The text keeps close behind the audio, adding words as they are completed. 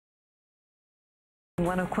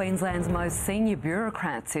One of Queensland's most senior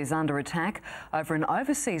bureaucrats is under attack over an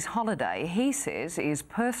overseas holiday he says is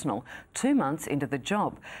personal 2 months into the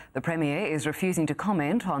job. The Premier is refusing to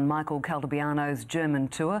comment on Michael Caltibiano's German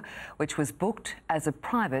tour, which was booked as a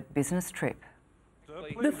private business trip.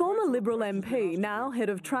 The former Liberal MP, now head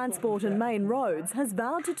of Transport and Main Roads, has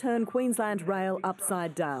vowed to turn Queensland Rail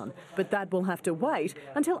upside down. But that will have to wait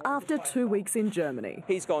until after 2 weeks in Germany.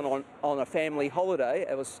 He's gone on a family holiday.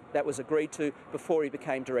 That was agreed to before he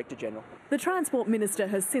became Director General. The Transport Minister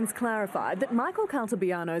has since clarified that Michael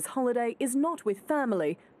Caltibiano's holiday is not with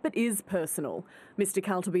family, but is personal. Mr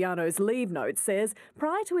Caltibiano's leave note says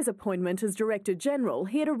prior to his appointment as Director General,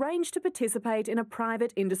 he had arranged to participate in a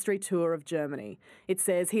private industry tour of Germany. It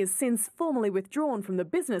says he has since formally withdrawn from the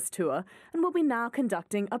business tour and will be now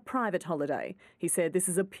conducting a private holiday. He said this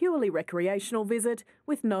is a purely recreational visit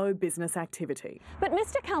with no business activity. But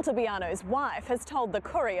Mr Caltibiano's wife has told the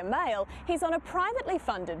Courier Mail he's on a privately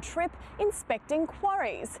funded trip inspecting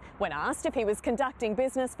quarries. When asked if he was conducting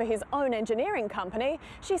business for his own engineering company,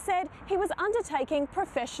 she said he was undertaking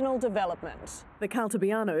professional development. The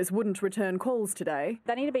Caltibianos wouldn't return calls today.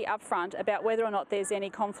 They need to be upfront about whether or not there's any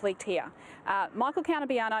conflict here. Michael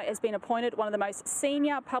Caltibiano has been appointed one of the most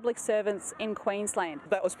senior public servants in Queensland.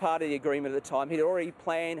 That was part of the agreement at the time. He'd already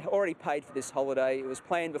paid for this holiday. It was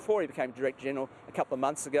planned before he became Director General a couple of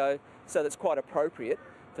months ago, so that's quite appropriate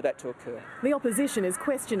for that to occur. The opposition is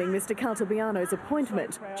questioning Mr Caltibiano's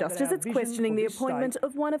appointment, just as it's questioning the appointment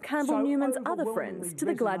of one of Campbell Newman's other friends to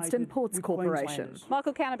the Gladstone Ports Corporation.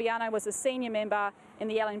 Michael Caltibiano was a senior member in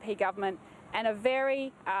the LNP government, and a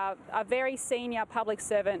very senior public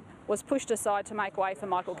servant was pushed aside to make way for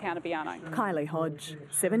Michael Caltibiano. Kylie Hodge,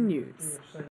 7 News.